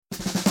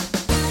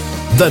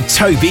The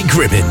Toby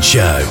Gribbin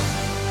Show.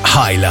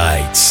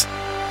 Highlights.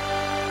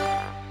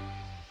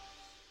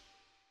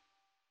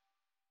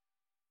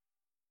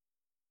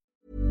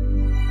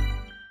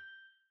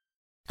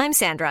 I'm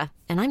Sandra,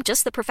 and I'm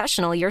just the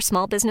professional your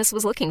small business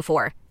was looking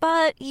for.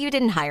 But you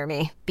didn't hire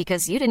me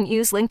because you didn't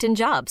use LinkedIn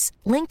Jobs.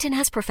 LinkedIn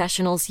has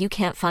professionals you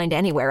can't find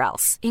anywhere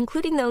else,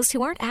 including those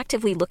who aren't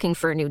actively looking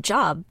for a new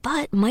job,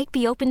 but might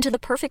be open to the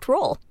perfect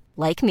role,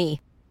 like me.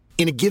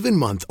 In a given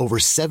month, over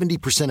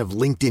 70% of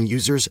LinkedIn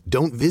users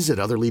don't visit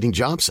other leading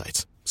job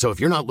sites. So if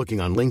you're not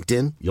looking on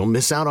LinkedIn, you'll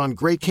miss out on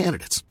great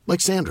candidates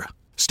like Sandra.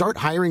 Start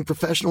hiring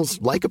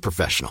professionals like a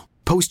professional.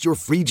 Post your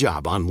free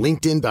job on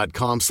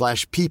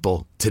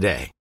linkedin.com/people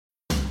today.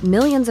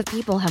 Millions of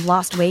people have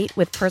lost weight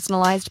with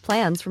personalized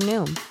plans from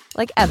Noom.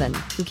 Like Evan,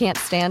 who can't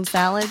stand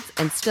salads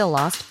and still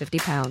lost 50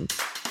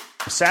 pounds.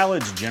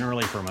 Salads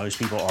generally for most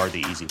people are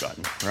the easy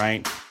button,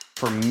 right?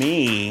 For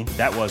me,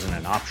 that wasn't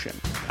an option.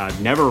 I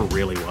never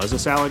really was a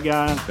salad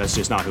guy. That's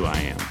just not who I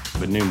am.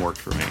 But Noom worked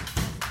for me.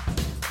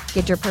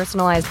 Get your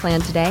personalized plan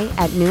today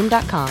at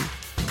Noom.com.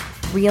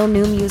 Real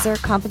Noom user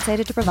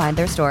compensated to provide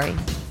their story.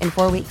 In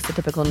 4 weeks, the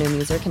typical Noom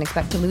user can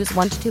expect to lose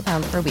 1 to 2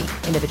 pounds per week.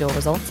 Individual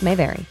results may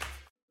vary.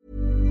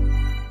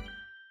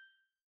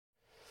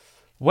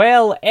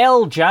 Well,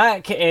 L.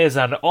 Jack is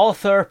an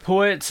author,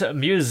 poet,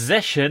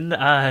 musician,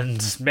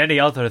 and many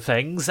other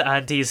things,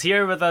 and he's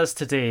here with us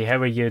today. How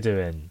are you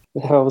doing?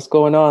 What's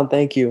going on?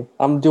 Thank you.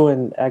 I'm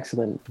doing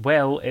excellent.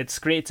 Well, it's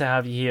great to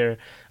have you here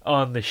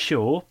on the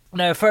show.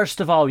 Now, first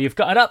of all, you've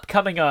got an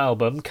upcoming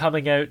album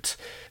coming out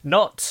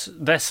not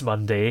this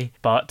Monday,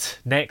 but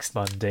next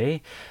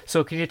Monday.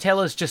 So can you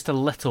tell us just a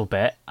little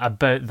bit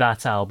about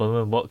that album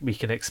and what we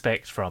can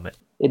expect from it?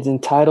 It's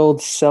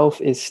entitled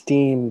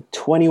Self-Esteem,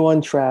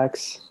 21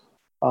 tracks.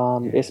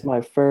 It's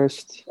my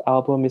first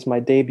album. It's my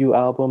debut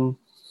album.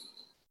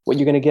 What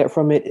you're going to get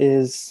from it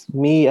is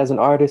me as an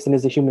artist and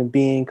as a human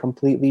being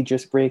completely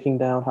just breaking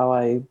down how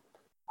I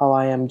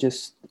am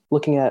just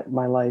looking at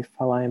my life,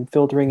 how I am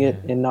filtering it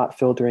and not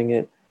filtering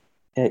it.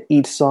 And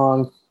each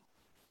song,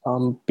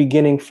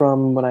 beginning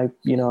from when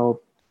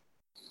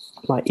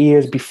my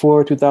years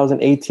before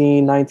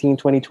 2018, 19,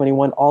 20,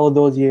 21, all of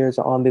those years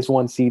are on this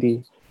one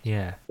CD.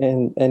 Yeah.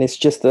 And it's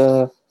just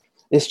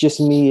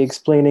me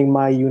explaining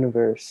my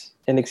universe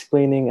and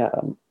explaining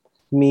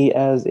me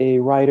as a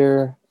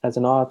writer, as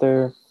an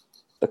author,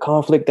 the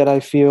conflict that I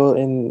feel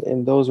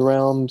in those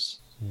realms,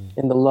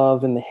 in the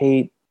love and the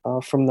hate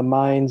from the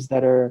minds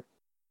that are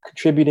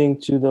contributing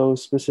to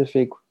those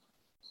specific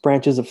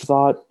branches of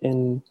thought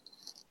and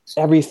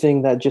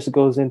everything that just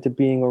goes into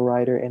being a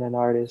writer and an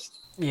artist.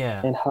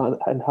 Yeah. And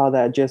how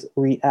that just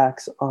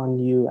reacts on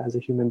you as a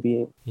human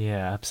being.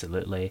 Yeah,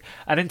 absolutely.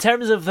 And in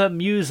terms of the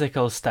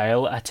musical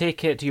style, I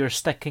take it you're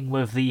sticking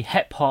with the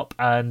hip-hop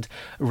and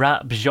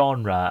rap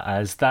genre,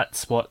 as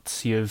that's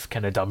what you've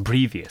kind of done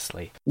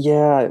previously.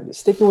 Yeah,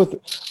 sticking with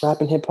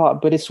rap and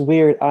hip-hop, but it's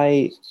weird.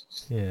 I'm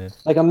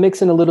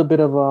mixing a little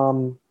bit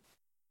of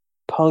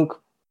punk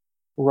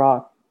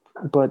rock,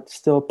 but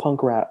still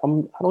punk rap. I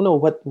don't know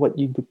what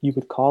you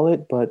would call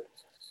it, but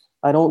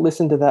I don't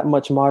listen to that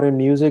much modern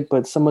music,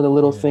 but some of the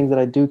little things that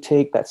I do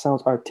take that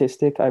sounds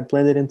artistic, I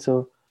blend it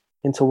into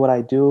what I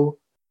do.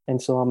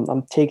 And so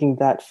I'm taking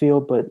that feel,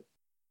 but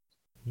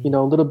a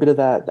little bit of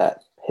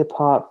that hip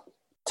hop,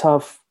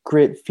 tough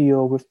grit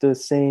feel with the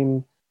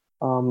same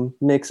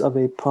mix of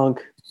a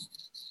punk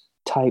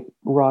type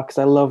rock. 'Cause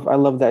I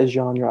love that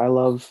genre. I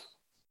love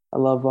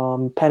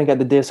Panic at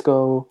the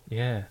Disco.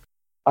 Yeah.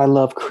 I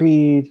love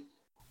Creed.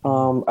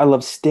 I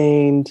love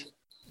Stained.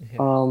 Yeah.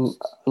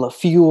 I love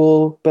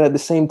Fuel, but at the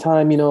same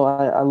time,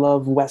 I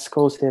love West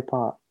Coast hip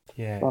hop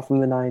from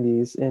the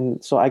 90s.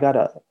 And so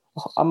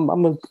I'm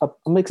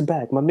a mixed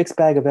bag. I'm a mixed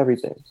bag of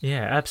everything.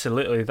 Yeah,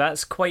 absolutely.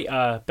 That's quite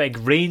a big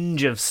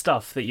range of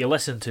stuff that you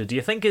listen to. Do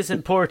you think it's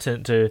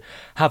important to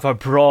have a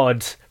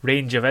broad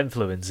range of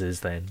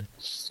influences then?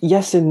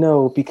 Yes and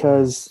no,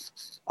 because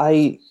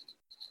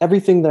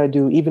everything that I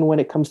do, even when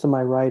it comes to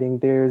my writing,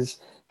 there's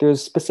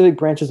specific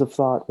branches of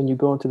thought when you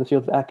go into the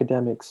field of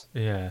academics.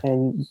 Yeah.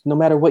 And no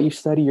matter what you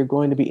study, you're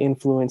going to be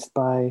influenced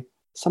by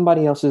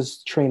somebody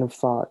else's train of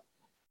thought.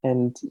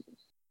 And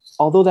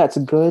although that's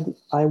good,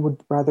 I would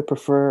rather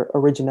prefer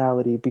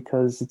originality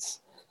because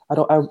I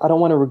don't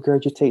want to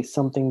regurgitate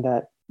something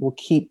that will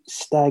keep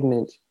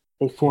stagnant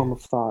a form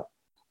of thought.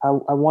 I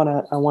want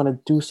to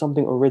do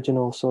something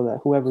original so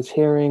that whoever's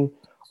hearing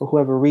or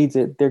whoever reads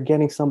it, they're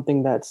getting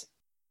something that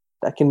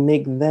can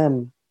make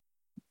them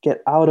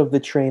get out of the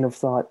train of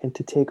thought and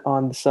to take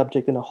on the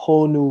subject in a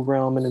whole new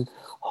realm and a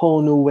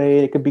whole new way.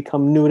 It could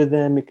become new to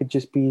them. It could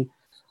just be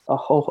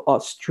a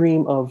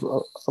stream of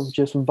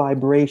just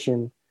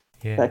vibration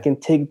that can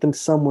take them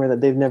somewhere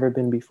that they've never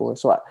been before.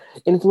 So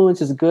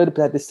influence is good,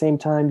 but at the same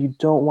time, you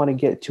don't want to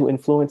get too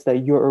influenced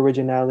that your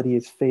originality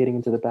is fading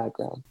into the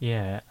background.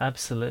 Yeah,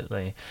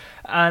 absolutely.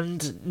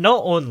 And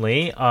not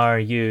only are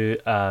you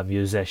a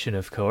musician,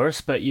 of course,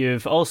 but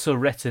you've also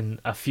written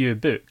a few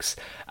books.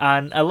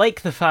 And I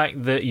like the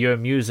fact that your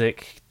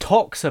music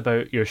talks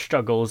about your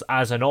struggles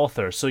as an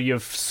author. So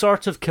you've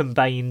sort of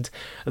combined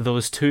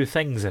those two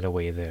things in a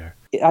way there.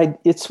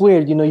 It's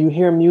weird, you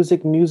hear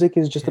music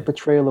is just a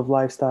portrayal of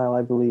lifestyle,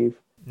 I believe.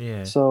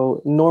 Yeah.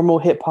 So normal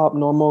hip hop,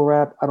 normal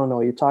rap, I don't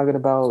know, you're talking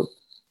about,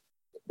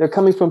 they're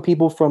coming from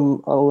people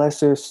from a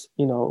lesser,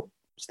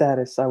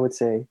 status, I would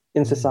say,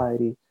 in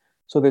society.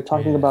 So they're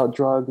talking about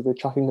drugs, they're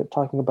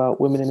talking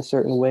about women in a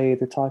certain way,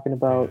 they're talking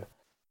about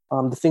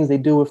the things they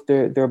do with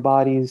their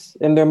bodies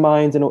and their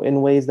minds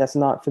in ways that's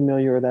not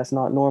familiar or that's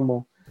not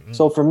normal.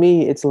 So for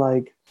me, it's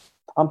like,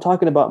 I'm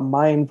talking about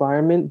my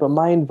environment, but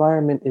my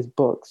environment is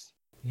books.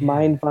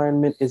 My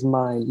environment is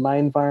mind. My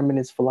environment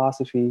is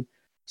philosophy.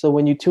 So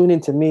when you tune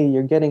into me,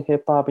 you're getting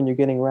hip hop and you're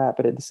getting rap,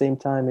 but at the same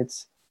time,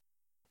 it's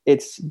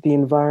the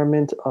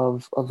environment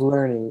of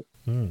learning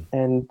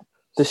and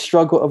the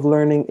struggle of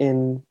learning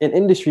in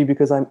industry,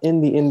 because I'm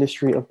in the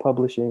industry of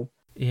publishing.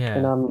 Yeah.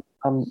 And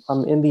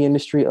I'm in the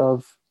industry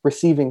of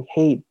receiving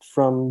hate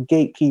from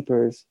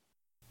gatekeepers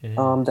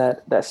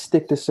that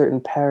stick to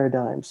certain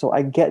paradigms. So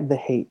I get the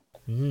hate.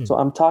 So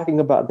I'm talking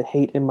about the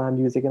hate in my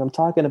music, and I'm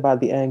talking about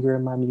the anger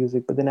in my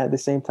music. But then at the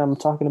same time, I'm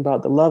talking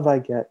about the love I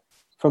get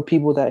from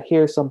people that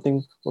hear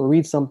something or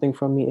read something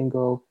from me and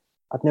go,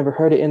 I've never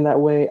heard it in that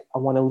way. I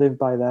want to live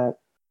by that.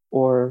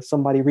 Or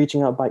somebody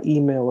reaching out by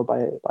email or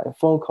by a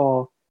phone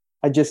call.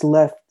 I just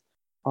left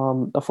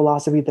a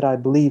philosophy that I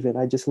believe in.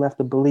 I just left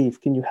a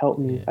belief. Can you help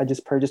me? Yeah. I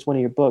just purchased one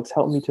of your books.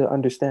 Help me to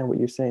understand what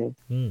you're saying.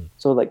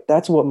 So like,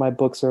 that's what my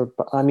books are.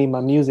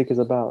 My music is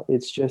about.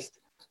 It's just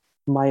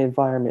my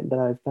environment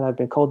that I've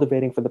been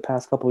cultivating for the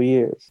past couple of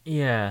years.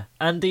 Yeah.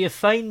 And do you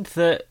find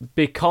that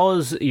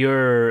because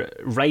you're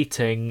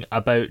writing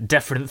about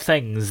different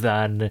things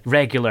than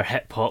regular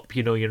hip hop,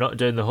 you're not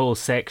doing the whole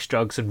sex,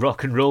 drugs and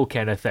rock and roll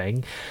kind of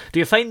thing, do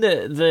you find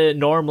that the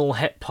normal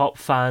hip hop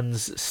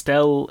fans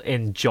still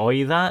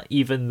enjoy that,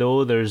 even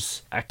though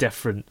there's a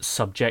different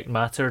subject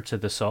matter to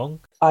the song?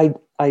 I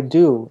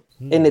do.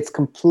 And it's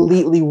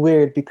completely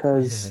weird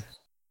because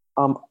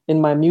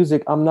in my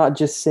music, I'm not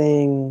just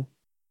saying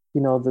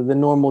the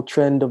normal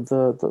trend of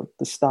the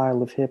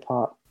style of hip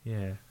hop.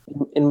 Yeah.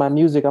 In my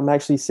music, I'm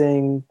actually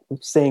saying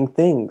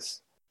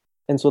things.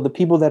 And so the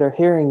people that are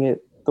hearing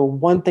it, the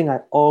one thing I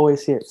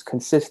always hear, it's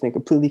consistent,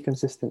 completely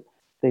consistent.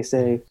 They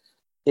say,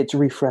 it's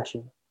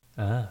refreshing.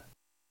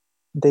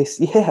 They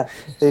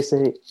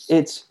say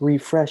it's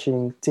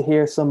refreshing to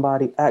hear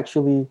somebody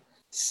actually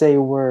say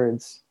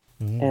words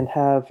and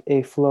have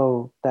a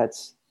flow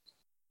that's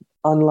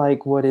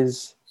unlike what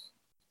is,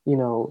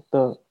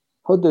 the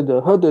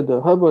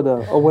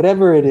or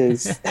whatever it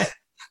is.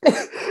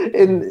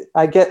 And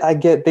I get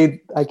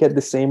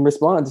the same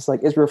response. It's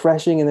like, it's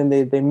refreshing. And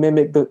then they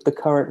mimic the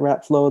current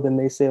rap flow. Then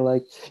they say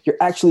like, you're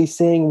actually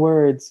saying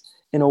words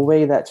in a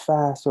way that's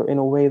fast, or in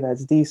a way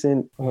that's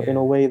decent, or in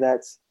a way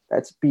that's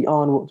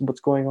beyond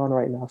what's going on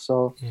right now.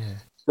 So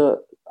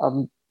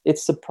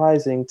it's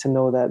surprising to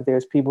know that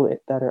there's people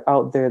that are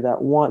out there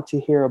that want to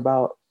hear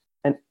about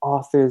an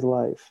author's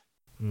life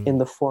in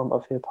the form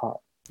of hip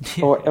hop.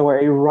 Or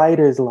a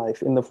writer's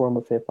life in the form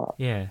of hip-hop.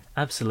 Yeah,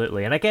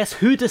 absolutely. And I guess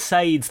who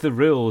decides the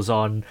rules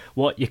on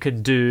what you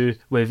can do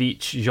with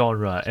each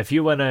genre? If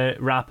you want to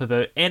rap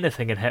about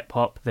anything in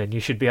hip-hop, then you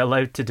should be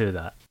allowed to do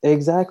that.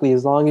 Exactly,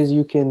 as long as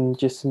you can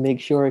just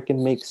make sure it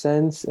can make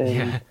sense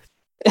and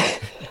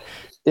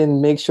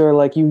and make sure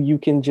like you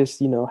can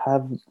just,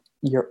 have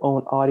your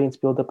own audience,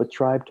 build up a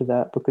tribe to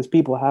that, because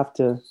people have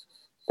to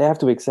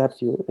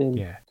accept you. And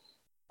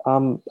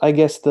I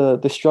guess the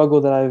struggle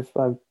that I've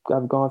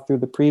gone through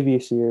the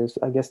previous years,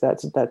 I guess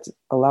that's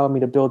allowed me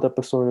to build up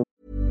a sort of.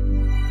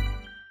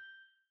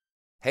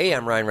 Hey,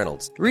 I'm Ryan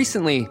Reynolds.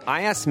 Recently,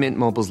 I asked Mint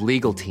Mobile's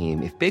legal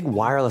team if big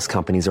wireless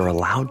companies are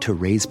allowed to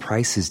raise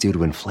prices due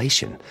to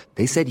inflation.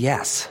 They said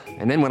yes.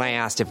 And then when I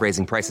asked if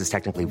raising prices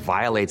technically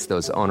violates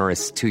those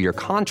onerous 2-year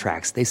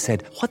contracts, they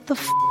said, "What the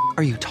f***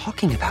 are you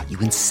talking about, you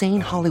insane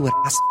Hollywood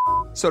ass?"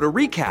 So to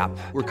recap,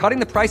 we're cutting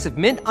the price of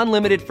Mint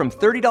Unlimited from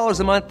 $30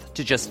 a month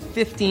to just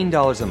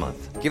 $15 a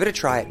month. Give it a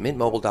try at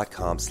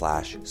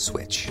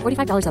mintmobile.com/switch.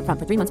 $45 up front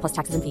for 3 months plus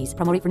taxes and fees.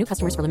 Promo rate for new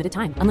customers for limited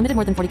time. Unlimited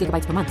more than 40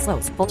 gigabytes per month.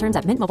 Slows full terms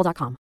at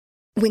mintmobile.com.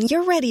 When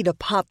you're ready to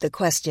pop the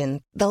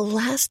question, the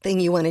last thing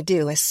you want to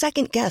do is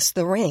second-guess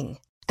the ring.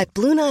 At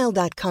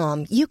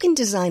BlueNile.com, you can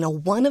design a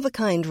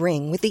one-of-a-kind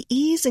ring with the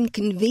ease and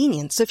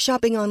convenience of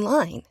shopping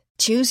online.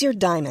 Choose your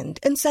diamond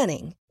and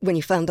setting. When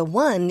you find the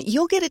one,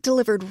 you'll get it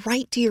delivered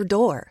right to your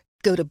door.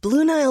 Go to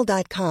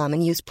BlueNile.com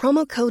and use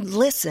promo code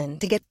LISTEN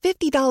to get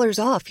 $50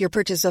 off your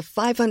purchase of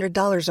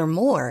 $500 or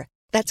more.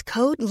 That's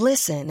code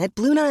LISTEN at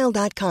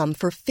BlueNile.com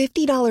for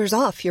 $50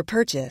 off your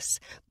purchase.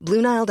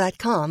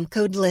 BlueNile.com,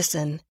 code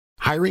LISTEN.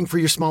 Hiring for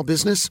your small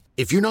business?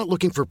 If you're not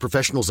looking for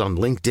professionals on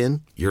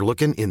LinkedIn, you're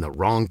looking in the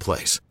wrong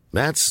place.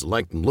 That's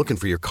like looking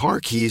for your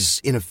car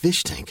keys in a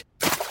fish tank.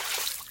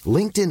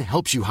 LinkedIn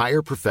helps you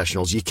hire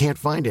professionals you can't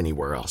find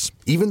anywhere else,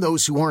 even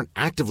those who aren't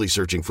actively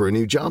searching for a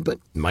new job but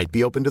might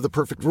be open to the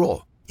perfect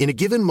role. In a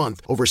given month,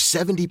 over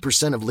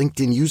 70% of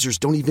LinkedIn users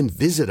don't even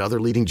visit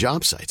other leading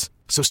job sites.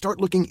 So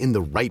start looking in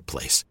the right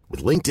place.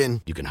 With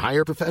LinkedIn, you can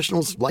hire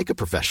professionals like a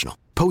professional.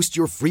 Post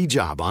your free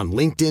job on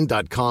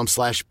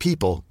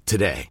linkedin.com/people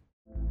today.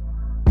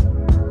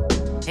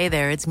 Hey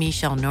there, it's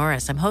Michelle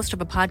Norris. I'm host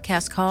of a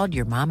podcast called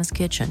Your Mama's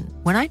Kitchen.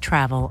 When I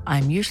travel,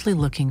 I'm usually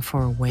looking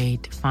for a way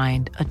to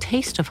find a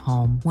taste of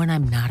home when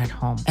I'm not at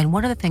home. And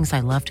one of the things I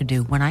love to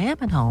do when I am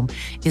at home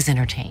is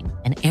entertain.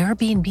 And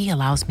Airbnb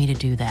allows me to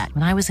do that.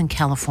 When I was in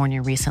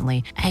California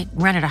recently, I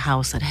rented a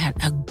house that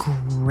had a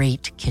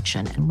great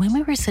kitchen. And when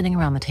we were sitting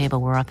around the table,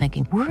 we were all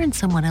thinking, we're in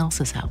someone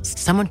else's house.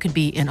 Someone could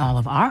be in all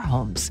of our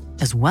homes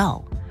as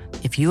well.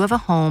 If you have a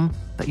home,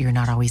 but you're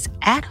not always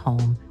at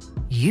home,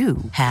 you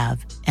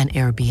have an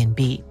Airbnb.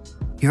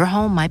 Your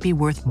home might be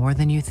worth more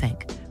than you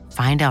think.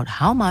 Find out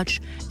how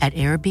much at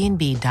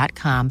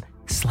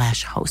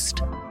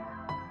airbnb.com/host.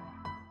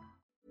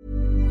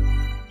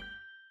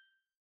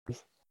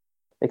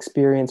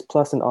 Experience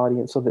plus an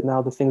audience, so that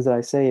now the things that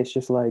I say, it's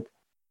just like,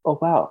 oh,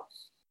 wow.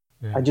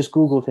 Yeah. I just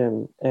Googled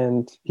him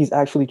and he's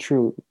actually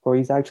true, or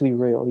he's actually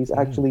real. He's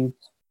actually,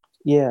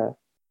 yeah.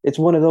 It's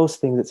one of those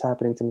things that's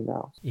happening to me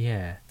now.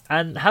 Yeah.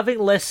 And having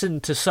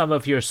listened to some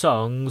of your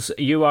songs,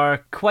 you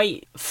are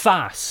quite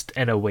fast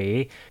in a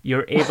way.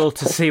 You're able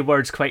to say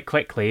words quite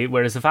quickly,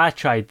 whereas if I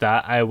tried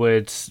that, I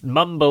would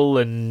mumble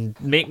and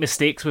make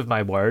mistakes with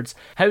my words.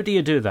 How do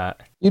you do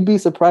that? You'd be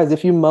surprised.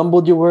 If you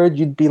mumbled your word,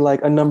 you'd be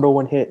like a number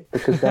one hit,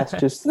 because that's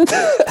just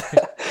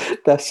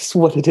that's just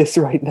what it is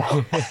right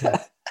now.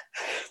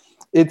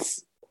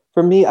 It's,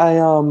 for me,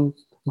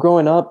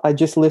 growing up, I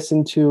just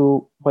listened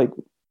to like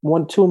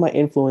two of my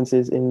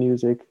influences in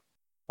music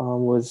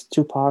was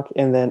Tupac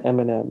and then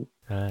Eminem.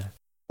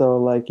 So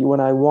like when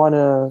I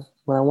wanna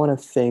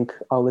think,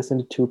 I'll listen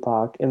to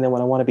Tupac, and then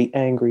when I want to be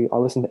angry,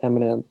 I'll listen to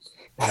Eminem.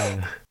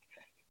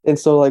 And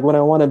so like when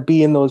I want to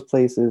be in those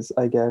places,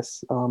 I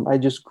guess I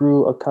just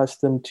grew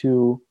accustomed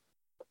to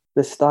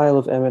the style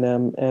of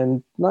Eminem,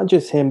 and not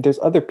just him. There's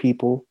other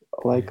people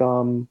like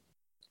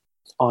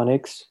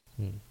Onyx.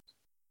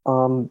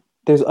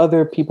 There's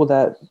other people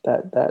that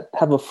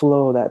have a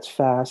flow that's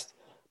fast,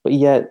 but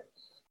yet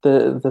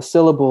the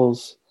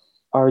syllables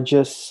are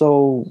just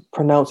so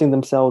pronouncing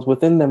themselves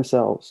within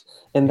themselves.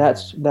 And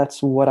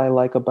that's what I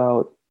like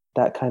about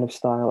that kind of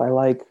style. I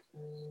like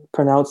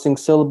pronouncing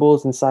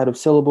syllables inside of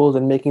syllables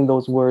and making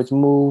those words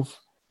move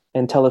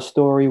and tell a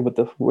story with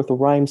a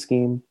rhyme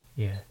scheme.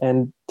 Yeah.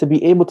 And to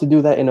be able to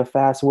do that in a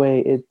fast way,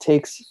 it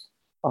takes,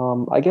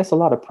 I guess, a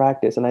lot of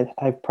practice. And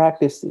I've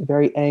practiced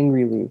very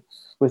angrily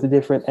with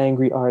different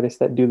angry artists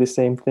that do the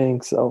same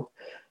thing. So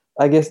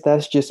I guess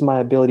that's just my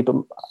ability. But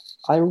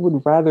I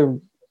would rather,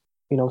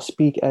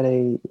 speak at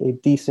a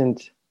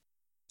decent,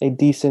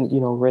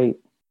 rate.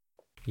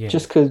 Yeah.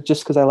 Just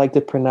because I like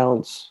to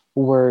pronounce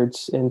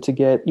words, and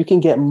you can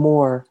get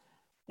more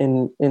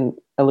in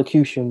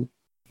elocution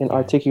and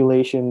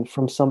articulation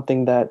from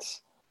something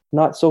that's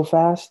not so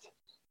fast,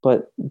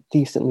 but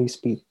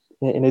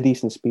in a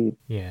decent speed.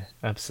 Yeah,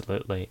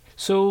 absolutely.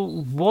 So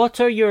what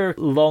are your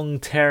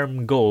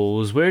long-term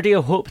goals? Where do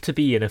you hope to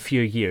be in a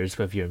few years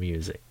with your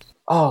music?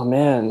 Oh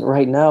man,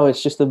 right now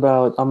it's just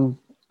about, I'm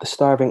the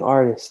starving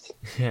artist.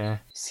 Yeah.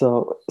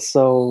 So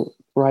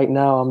right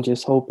now I'm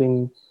just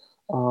hoping,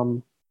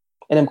 and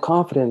I'm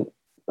confident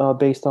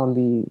based on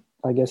the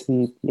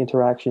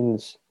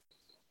interactions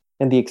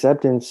and the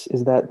acceptance,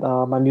 is that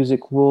my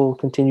music will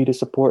continue to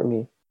support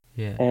me.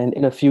 Yeah. And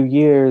in a few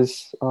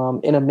years,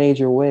 in a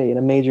major way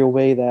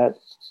that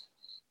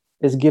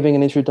is giving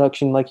an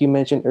introduction, like you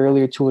mentioned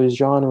earlier, to a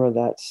genre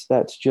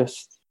that's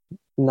just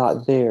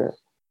not there,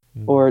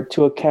 or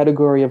to a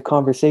category of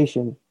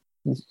conversation.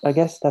 I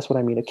guess that's what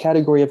I mean. A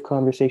category of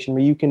conversation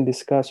where you can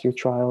discuss your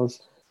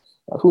trials.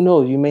 Who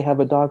knows? You may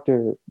have a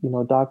doctors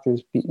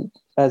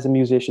as a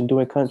musician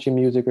doing country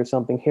music or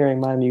something, hearing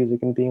my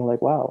music and being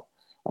like, wow,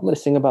 I'm going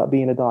to sing about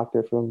being a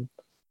doctor things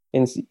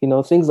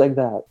like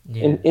that.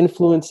 Yeah. And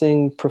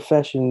influencing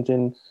professions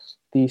and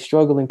the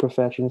struggling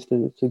professions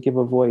to give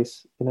a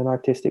voice in an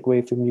artistic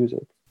way through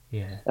music.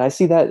 Yeah. And I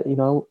see that,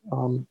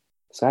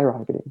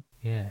 skyrocketing.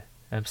 Yeah.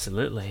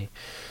 Absolutely.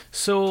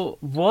 So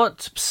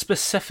what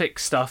specific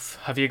stuff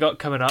have you got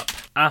coming up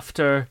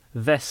after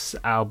this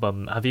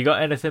album? Have you got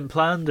anything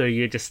planned, or are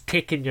you just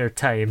taking your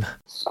time?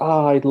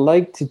 I'd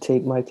like to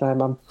take my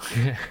time.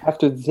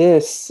 After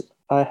this,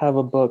 I have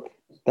a book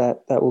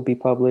that will be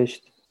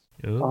published.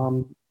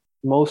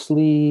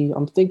 Mostly,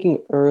 I'm thinking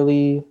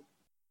early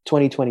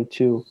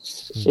 2022.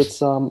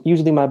 It's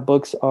usually my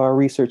books are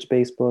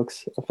research-based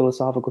books,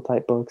 philosophical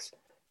type books,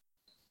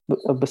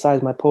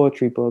 besides my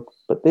poetry book,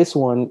 but this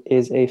one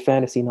is a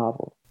fantasy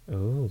novel.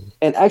 Ooh.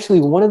 And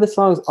actually, one of the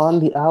songs on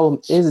the album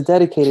is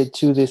dedicated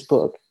to this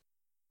book.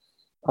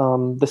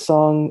 The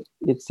song,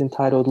 it's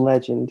entitled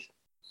Legend,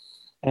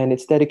 and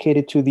it's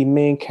dedicated to the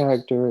main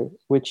character,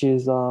 which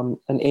is an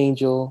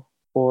angel,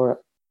 or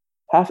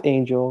half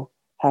angel,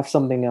 half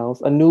something else,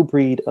 a new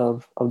breed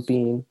of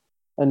being,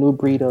 a new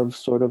breed of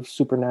sort of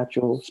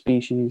supernatural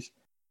species,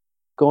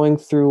 going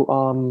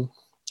through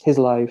his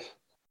life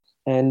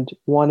and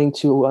wanting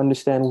to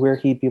understand where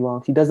he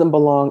belongs. He doesn't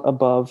belong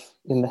above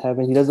in the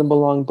heavens. He doesn't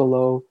belong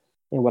below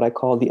in what I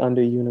call the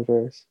under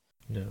universe.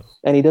 No.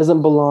 And he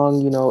doesn't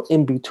belong,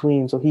 in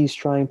between. So he's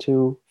trying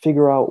to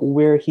figure out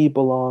where he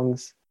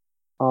belongs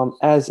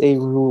as a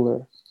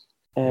ruler.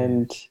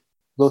 And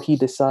will he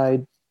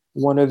decide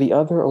one or the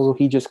other, or will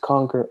he just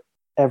conquer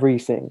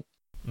everything?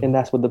 And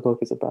that's what the book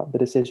is about, the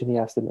decision he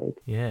has to make.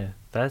 Yeah,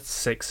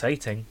 that's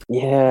exciting.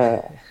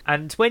 Yeah.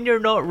 And when you're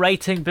not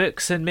writing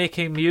books and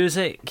making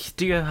music,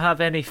 do you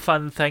have any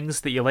fun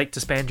things that you like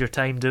to spend your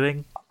time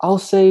doing? I'll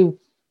say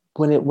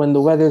when the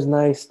weather's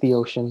nice, the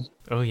ocean.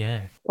 Oh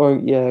yeah. Or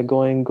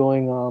going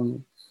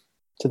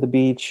to the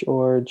beach,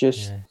 or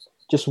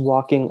just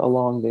walking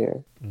along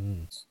there.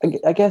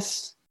 I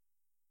guess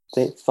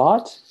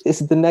thought is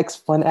the next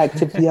fun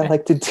activity I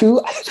like to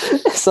do.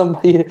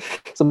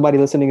 Somebody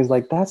listening is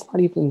like, that's not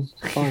even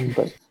fun,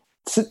 but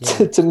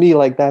to me,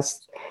 like,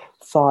 that's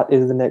thought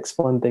is the next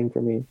fun thing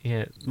for me.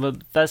 Yeah, well,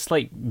 that's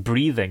like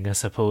breathing, I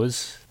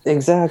suppose.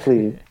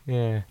 Exactly.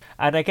 Yeah.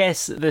 And I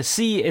guess the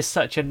sea is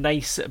such a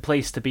nice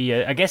place to be.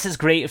 I guess it's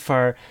great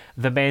for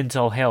the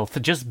mental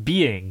health. Just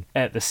being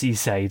at the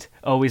seaside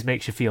always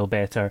makes you feel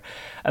better,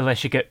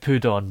 unless you get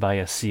pooed on by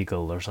a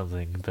seagull or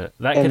something. But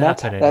that can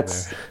happen anywhere.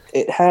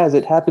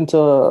 It happened to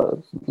a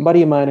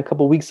buddy of mine a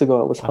couple weeks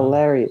ago. It was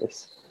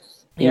hilarious.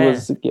 He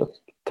was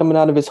coming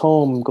out of his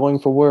home, going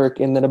for work,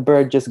 and then a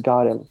bird just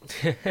got him.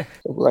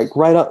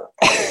 right up.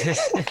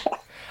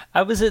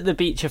 I was at the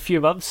beach a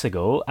few months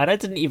ago, and I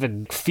didn't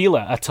even feel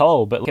it at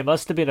all, but it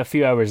must have been a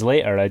few hours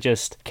later. I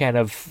just kind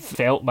of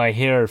felt my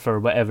hair for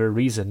whatever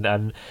reason,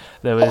 and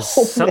there was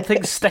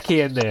something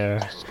sticky in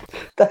there.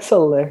 That's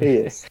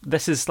hilarious.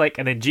 This is like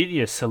an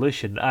ingenious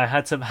solution. I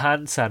had some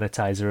hand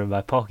sanitizer in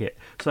my pocket,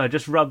 so I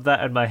just rubbed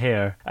that in my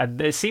hair,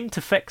 and it seemed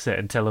to fix it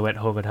until I went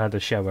home and had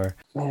a shower.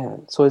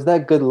 Man, so is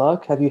that good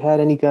luck? Have you had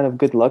any kind of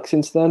good luck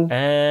since then?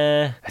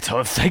 I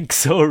don't think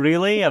so,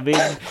 really. I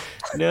mean,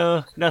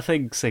 no,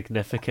 nothing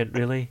significant,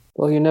 really.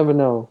 Well, you never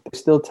know.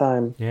 There's still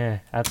time. Yeah,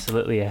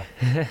 absolutely, yeah.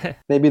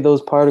 Maybe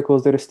those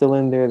particles that are still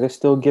in there, they're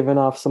still giving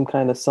off some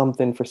kind of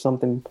something for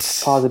something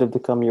positive to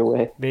come your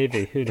way.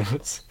 Maybe, who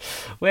knows?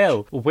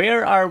 Well,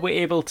 where are we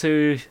able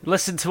to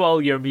listen to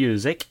all your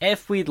music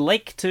if we'd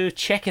like to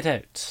check it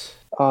out?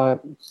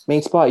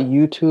 Main spot,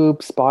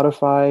 YouTube,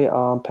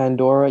 Spotify,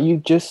 Pandora.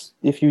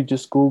 If you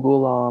just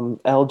Google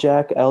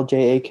LJAK,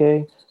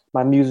 LJAK,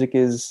 my music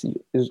is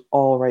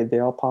all right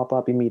there. I'll pop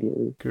up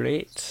immediately.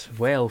 Great.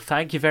 Well,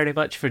 thank you very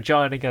much for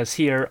joining us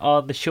here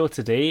on the show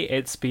today.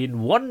 It's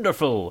been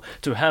wonderful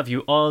to have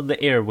you on the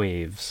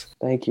airwaves.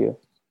 Thank you.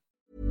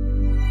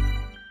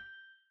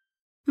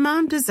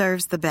 Mom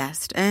deserves the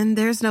best, and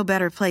there's no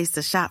better place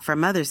to shop for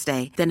Mother's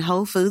Day than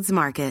Whole Foods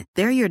Market.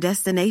 They're your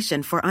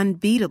destination for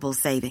unbeatable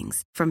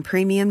savings, from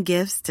premium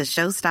gifts to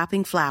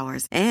show-stopping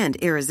flowers and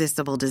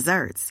irresistible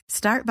desserts.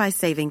 Start by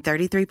saving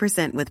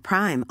 33% with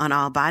Prime on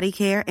all body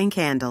care and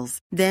candles.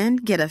 Then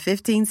get a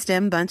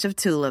 15-stem bunch of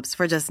tulips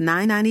for just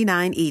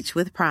 $9.99 each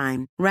with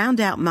Prime. Round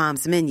out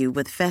Mom's menu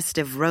with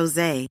festive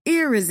rosé,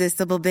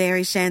 irresistible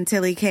berry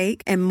chantilly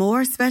cake, and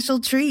more special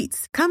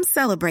treats. Come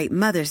celebrate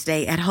Mother's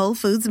Day at Whole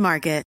Foods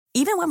Market.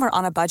 Even when we're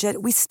on a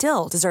budget, we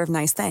still deserve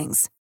nice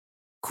things.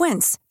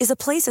 Quince is a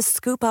place to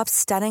scoop up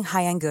stunning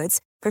high-end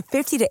goods for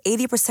 50 to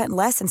 80%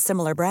 less than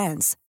similar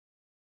brands.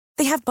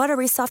 They have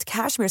buttery soft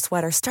cashmere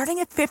sweaters starting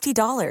at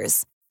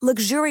 $50,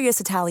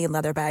 luxurious Italian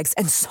leather bags,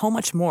 and so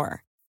much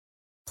more.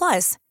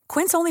 Plus,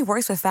 Quince only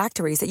works with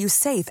factories that use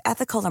safe,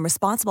 ethical, and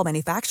responsible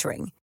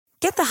manufacturing.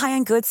 Get the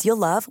high-end goods you'll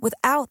love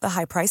without the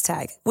high price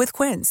tag with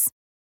Quince.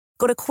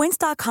 Go to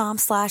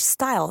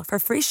quince.com/style for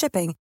free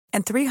shipping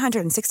and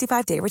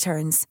 365-day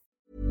returns.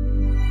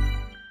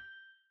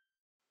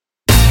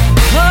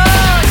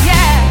 Oh,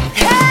 yeah.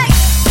 Hey!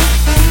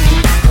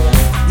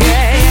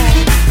 Yeah, yeah.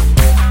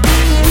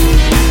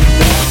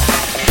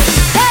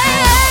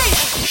 Hey!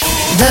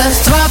 The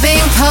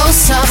throbbing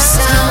pulse of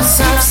sound.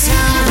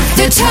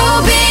 The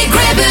Toby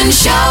Gribbon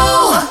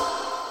Show.